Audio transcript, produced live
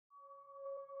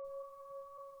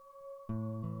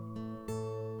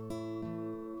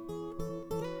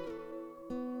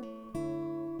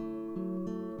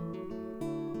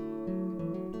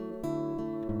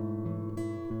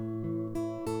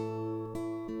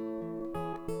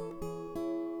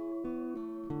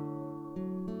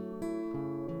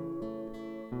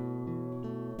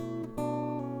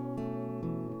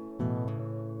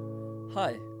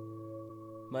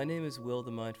My name is Will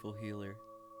the Mindful Healer,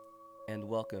 and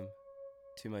welcome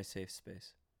to my safe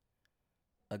space,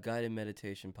 a guided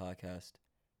meditation podcast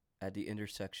at the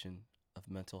intersection of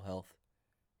mental health,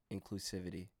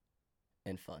 inclusivity,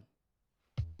 and fun.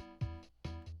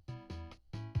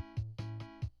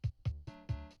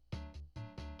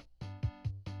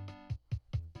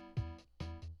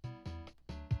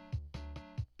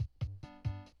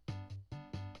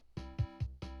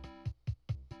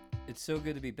 It's so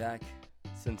good to be back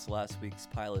since last week's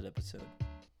pilot episode.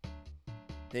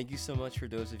 Thank you so much for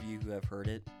those of you who have heard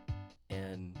it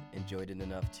and enjoyed it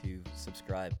enough to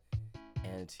subscribe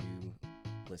and to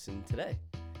listen today.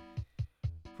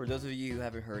 For those of you who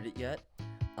haven't heard it yet,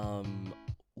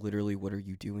 literally, what are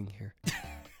you doing here?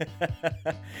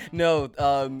 No,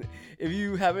 if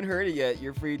you haven't heard it yet,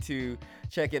 you're free to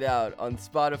check it out on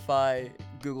Spotify,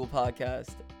 Google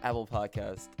Podcast, Apple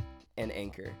Podcast, and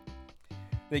Anchor.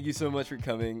 Thank you so much for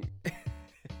coming.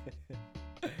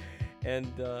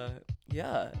 And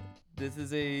yeah, this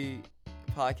is a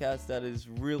podcast that is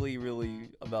really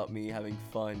about me having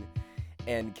fun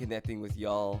and connecting with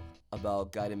y'all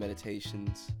about guided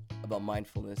meditations, about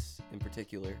mindfulness in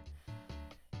particular,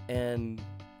 and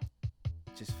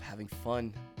just having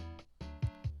fun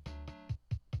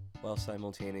while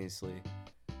simultaneously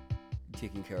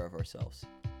taking care of ourselves.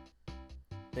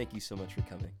 Thank you so much for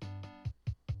coming.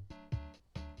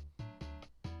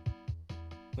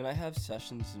 When I have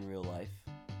sessions in real life,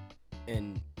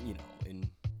 and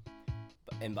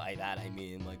by that I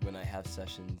mean like when I have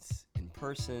sessions in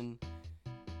person,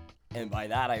 and by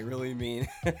that I really mean,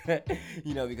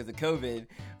 because of COVID,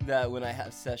 that when I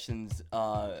have sessions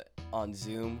on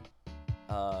Zoom,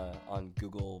 on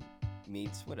Google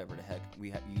Meets, whatever the heck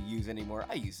you use anymore.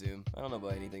 I use Zoom. I don't know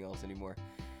about anything else anymore.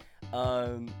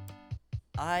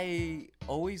 I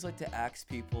always like to ask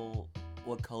people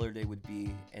what color they would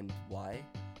be and why.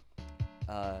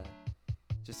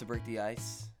 Just to break the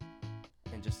ice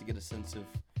and just to get a sense of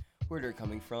where they're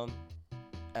coming from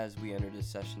as we enter this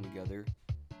session together,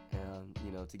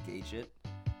 and to gauge it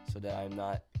so that I'm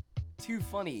not too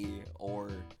funny or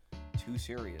too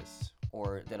serious,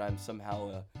 or that I'm somehow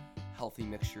a healthy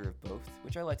mixture of both,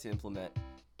 which I like to implement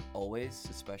always,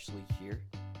 especially here,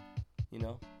 in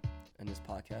this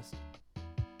podcast.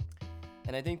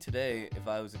 And I think today, if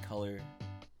I was a color,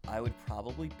 I would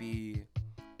probably be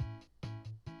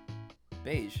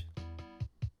beige.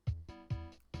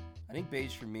 I think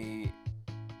beige for me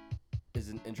is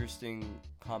an interesting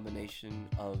combination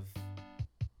of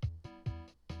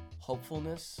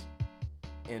hopefulness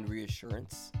and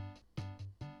reassurance,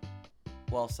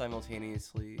 while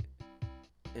simultaneously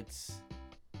it's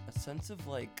a sense of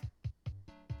like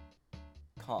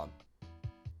calm.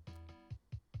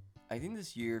 I think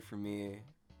this year for me,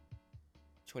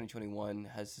 2021,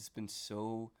 has just been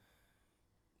so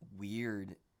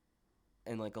weird,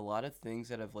 and like a lot of things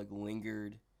that have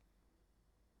lingered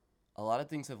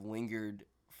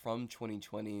from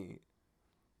 2020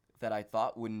 that I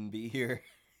thought wouldn't be here.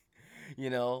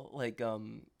 Like I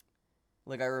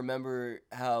remember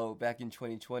how back in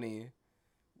 2020,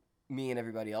 me and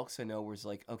everybody else I know was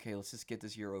like, okay, let's just get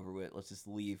this year over with. Let's just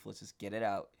leave. Let's just get it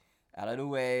out of the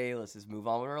way. Let's just move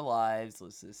on with our lives.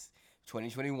 Let's just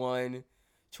 2020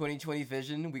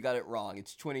 vision. We got it wrong.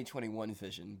 It's 2021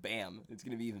 vision. Bam. It's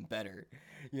going to be even better,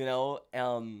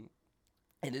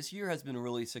 and this year has been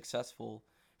really successful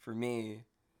for me,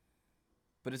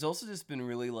 but it's also just been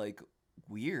really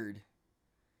weird,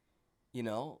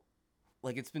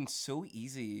 it's been so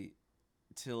easy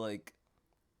to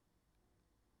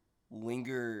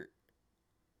linger.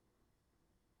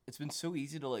 It's been so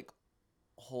easy to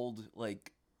hold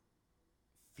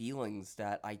feelings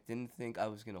that I didn't think I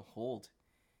was gonna hold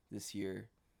this year,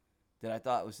 that I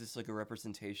thought was just a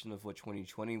representation of what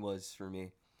 2020 was for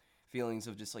me. Feelings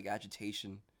of just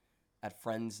agitation at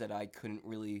friends that I couldn't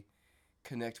really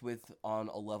connect with on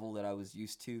a level that I was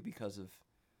used to because of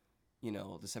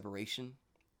the separation,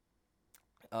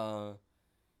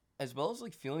 as well as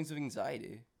feelings of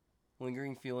anxiety,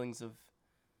 lingering feelings of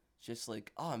just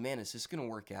oh man, is this gonna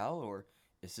work out, or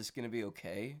is this gonna be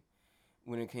okay,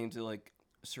 when it came to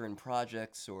certain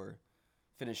projects or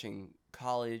finishing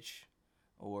college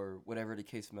or whatever the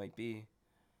case might be.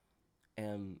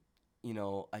 And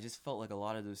I just felt like a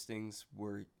lot of those things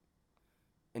were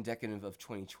indicative of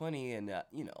 2020, and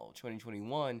that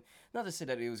 2021, not to say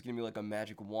that it was gonna be a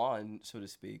magic wand, so to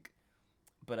speak,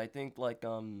 but I think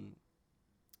in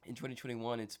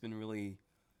 2021 it's been really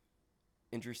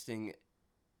interesting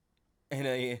in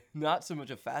a not so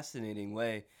much a fascinating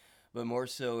way, but more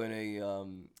so in a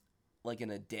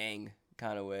in a dang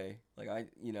kind of way.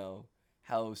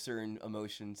 How certain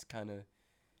emotions kind of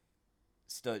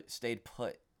stayed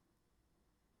put.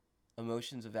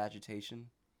 Emotions of agitation,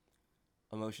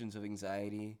 emotions of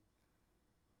anxiety,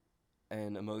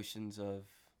 and emotions of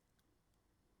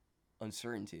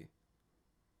uncertainty.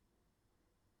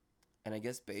 And I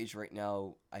guess beige right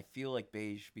now, I feel like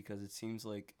beige because it seems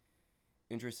like,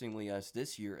 interestingly, as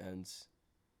this year ends,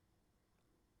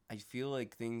 I feel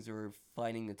like things are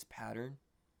finding its pattern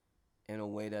in a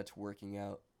way that's working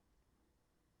out.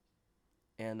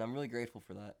 And I'm really grateful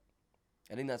for that.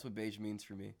 I think that's what beige means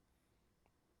for me.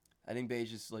 I think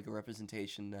beige is like a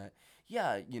representation that,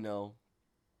 yeah,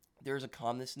 there's a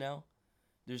calmness now.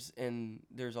 There's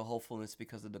a hopefulness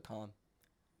because of the calm.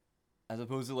 As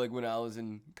opposed to like when I was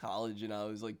in college and I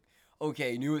was like,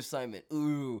 okay, new assignment,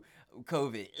 ooh,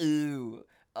 COVID, ooh,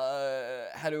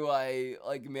 how do I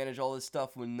like manage all this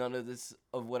stuff when none of this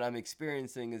of what I'm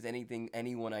experiencing is anything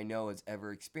anyone I know has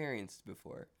ever experienced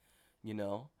before, you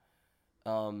know?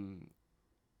 Um,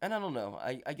 and I don't know.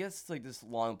 I guess like this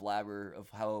long blabber of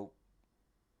how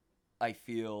I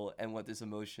feel and what this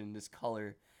emotion, this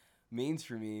color means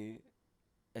for me.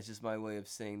 It's just my way of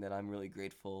saying that I'm really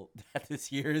grateful that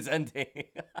this year is ending.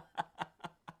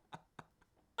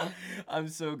 I'm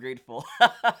so grateful.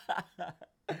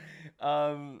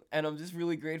 And I'm just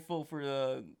really grateful for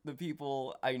the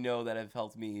people I know that have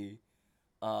helped me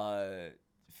uh,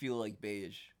 feel like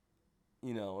beige,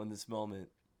 in this moment.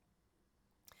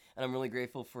 And I'm really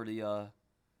grateful for the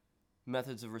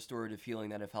methods of restorative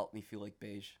healing that have helped me feel like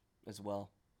beige as well.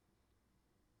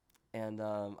 And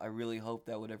I really hope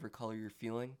that whatever color you're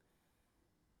feeling,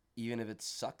 even if it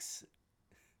sucks,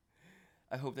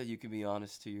 I hope that you can be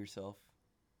honest to yourself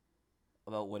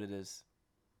about what it is,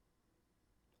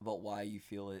 about why you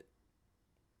feel it.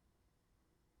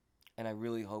 And I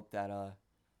really hope that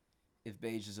if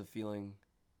beige is a feeling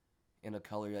in a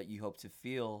color that you hope to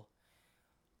feel,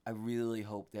 I really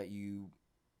hope that you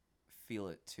feel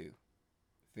it too,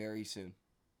 very soon.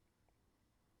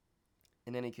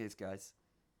 In any case, guys,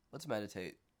 let's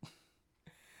meditate.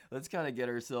 Let's kind of get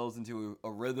ourselves into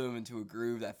a rhythm, into a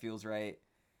groove that feels right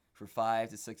for 5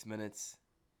 to 6 minutes.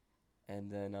 And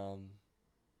then,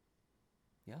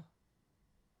 yeah.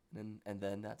 And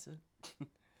then that's it.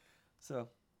 So,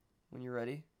 when you're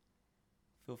ready,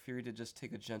 feel free to just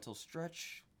take a gentle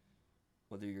stretch,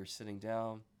 whether you're sitting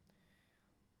down,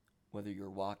 whether you're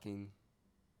walking,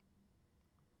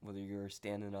 whether you're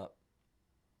standing up.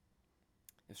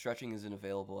 If stretching isn't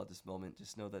available at this moment,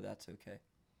 just know that that's okay.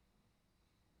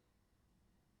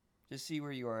 Just see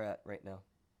where you are at right now.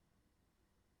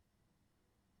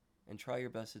 And try your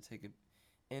best to take an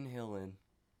inhale in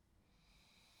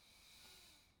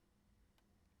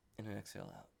and an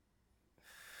exhale out.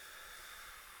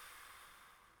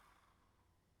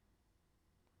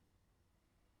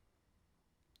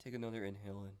 Take another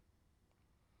inhale in.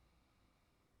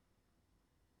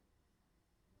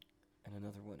 And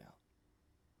another one out.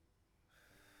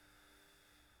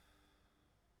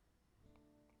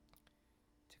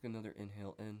 Take another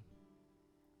inhale in.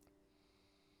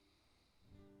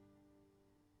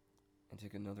 And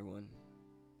take another one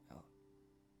out.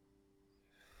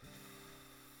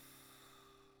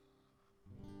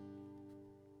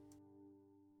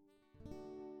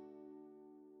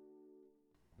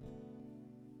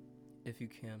 If you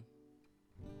can,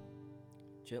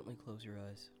 gently close your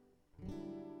eyes.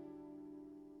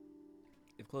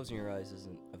 If closing your eyes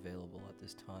isn't available at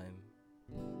this time,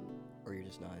 or you're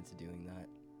just not into doing that,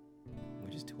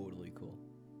 which is totally cool,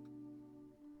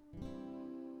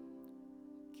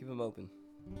 keep them open.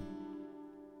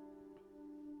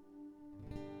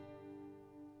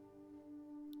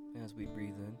 As we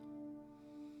breathe in,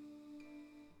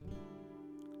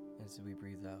 as we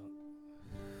breathe out.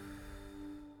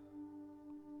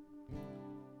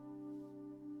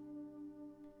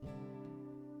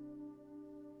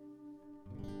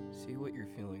 See what you're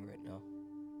feeling right now.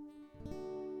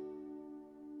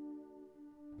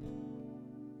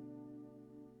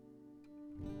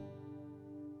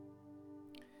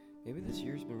 Maybe this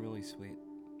year's been really sweet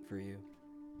for you.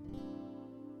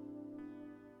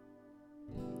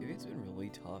 Maybe it's been really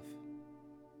tough.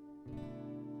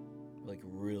 Like,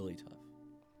 really tough.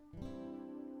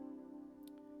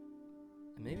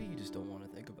 And maybe you just don't want to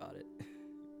think about it.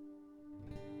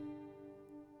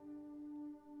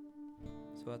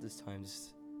 So at this time,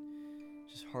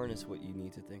 just harness what you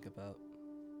need to think about.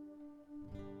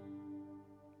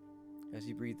 As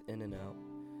you breathe in and out,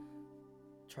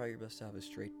 try your best to have a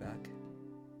straight back.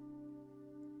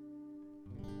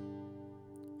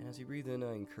 And as you breathe in,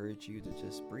 I encourage you to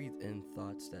just breathe in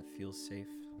thoughts that feel safe.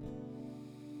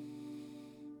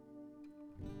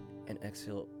 And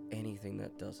exhale anything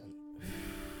that doesn't.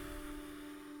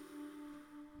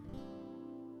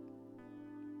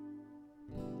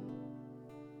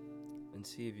 and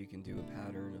see if you can do a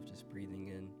pattern of just breathing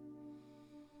in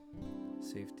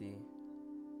safety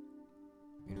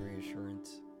and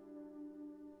reassurance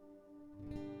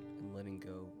and letting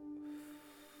go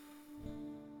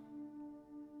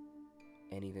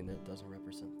anything that doesn't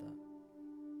represent that.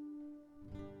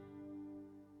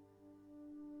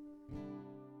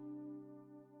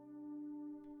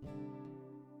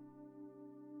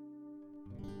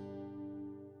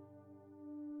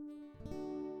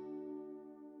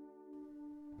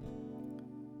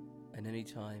 And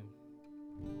anytime,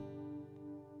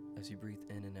 as you breathe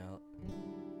in and out,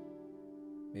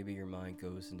 maybe your mind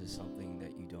goes into something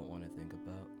that you don't want to think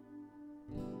about.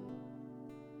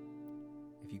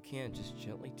 If you can, just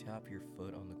gently tap your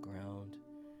foot on the ground,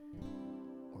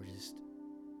 or just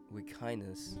with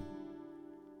kindness,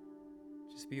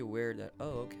 just be aware that,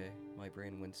 oh, okay, my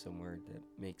brain went somewhere that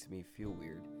makes me feel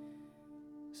weird,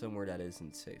 somewhere that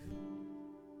isn't safe.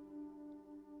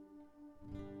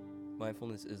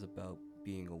 Mindfulness is about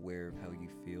being aware of how you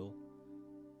feel,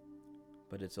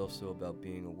 but it's also about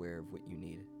being aware of what you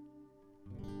need.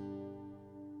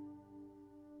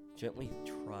 Gently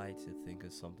try to think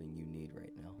of something you need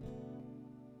right now,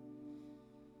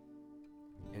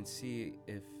 and see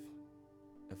if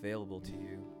available to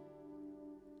you,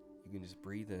 you can just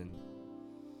breathe in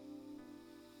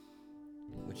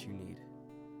what you need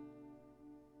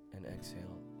and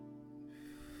exhale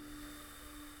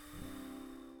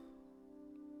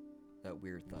that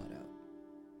weird thought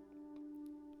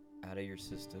out of your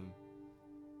system,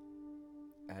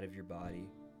 out of your body,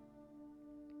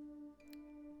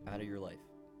 out of your life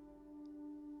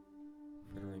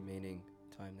for the remaining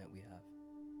time that we have.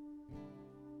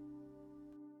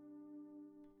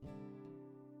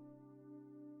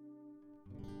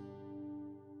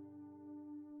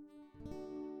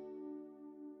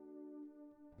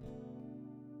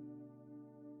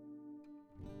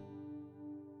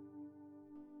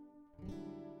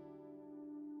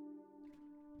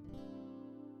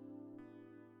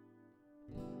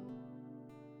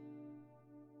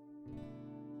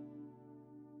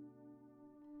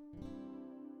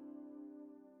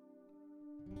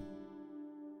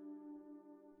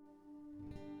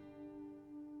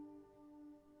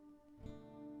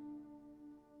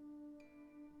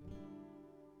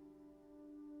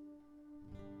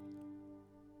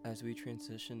 As we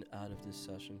transition out of this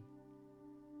session,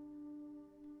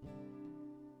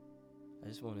 I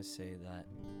just want to say that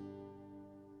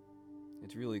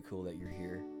it's really cool that you're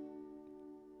here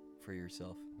for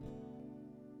yourself.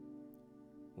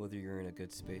 Whether you're in a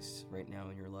good space right now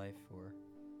in your life or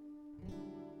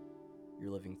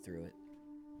you're living through it.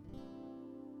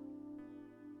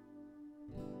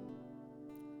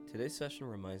 Today's session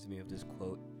reminds me of this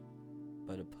quote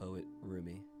by the poet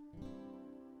Rumi.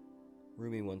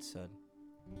 Rumi once said,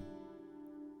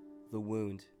 "The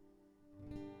wound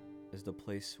is the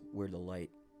place where the light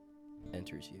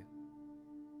enters you."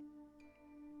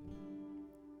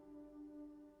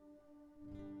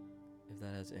 If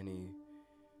that has any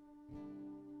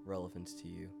relevance to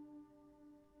you,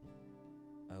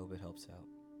 I hope it helps out.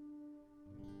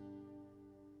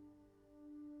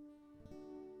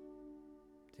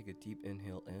 Take a deep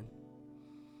inhale in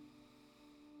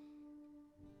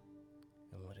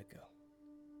and let it go.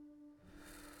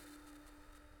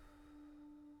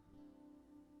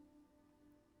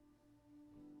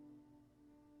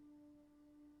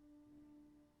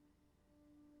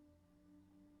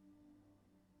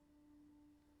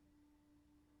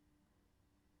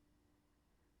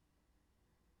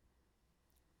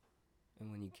 And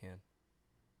when you can,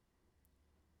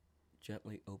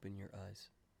 gently open your eyes.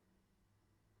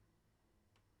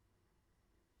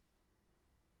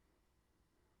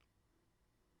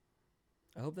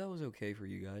 I hope that was okay for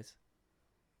you guys.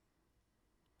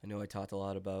 I know I talked a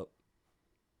lot about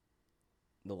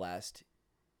the last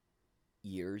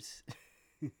years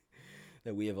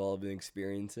that we have all been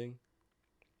experiencing.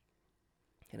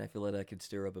 And I feel like I could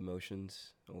stir up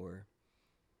emotions or,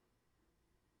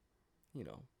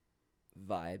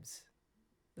 vibes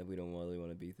that we don't really want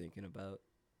to be thinking about.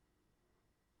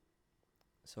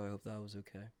 So I hope that was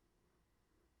okay.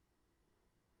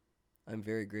 I'm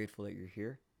very grateful that you're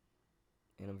here.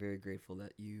 And I'm very grateful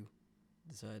that you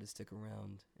decided to stick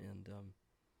around and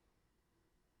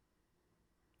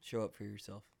show up for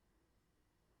yourself.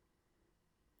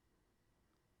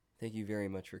 Thank you very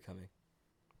much for coming.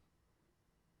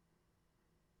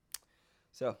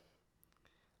 So,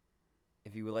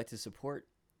 if you would like to support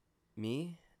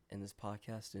me and this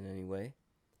podcast in any way,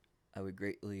 I would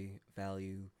greatly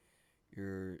value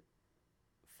your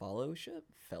fellowship?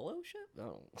 I don't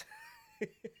know.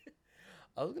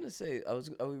 I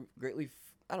would greatly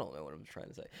I don't know what I'm trying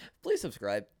to say. Please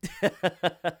subscribe.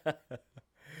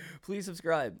 Please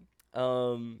subscribe.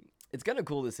 It's kind of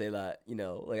cool to say that,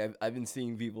 like I've been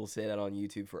seeing people say that on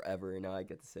YouTube forever, and now I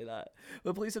get to say that.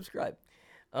 But please subscribe.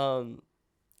 Um,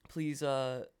 please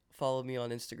follow me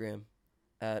on Instagram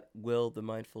at Will the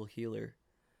Mindful Healer.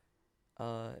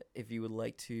 If you would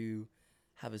like to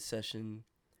have a session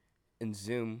in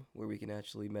Zoom where we can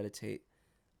actually meditate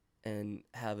and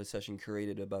have a session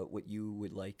curated about what you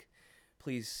would like,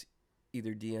 please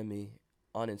either DM me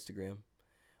on Instagram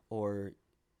or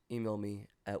email me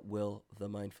at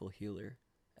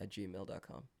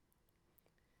willthemindfulhealer@gmail.com.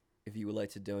 If you would like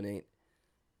to donate,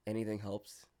 anything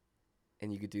helps,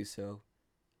 and you could do so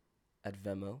at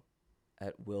Venmo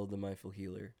at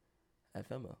willthemindfulhealer at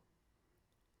Venmo.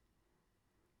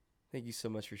 Thank you so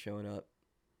much for showing up.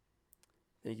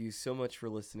 Thank you so much for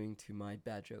listening to my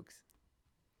bad jokes.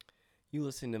 You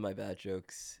listening to my bad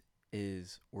jokes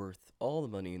is worth all the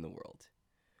money in the world.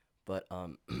 But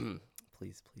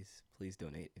please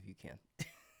donate if you can.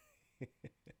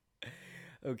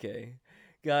 Okay.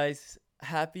 Guys,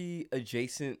 happy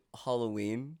adjacent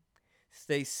Halloween.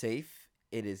 Stay safe.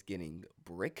 It is getting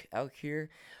brick out here.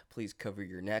 Please cover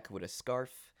your neck with a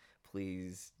scarf.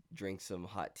 Please drink some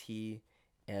hot tea.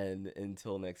 And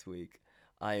until next week,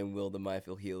 I am Will the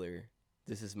Mindful Healer.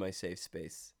 This is my safe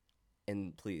space.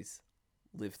 And please,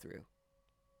 live through.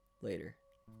 Later.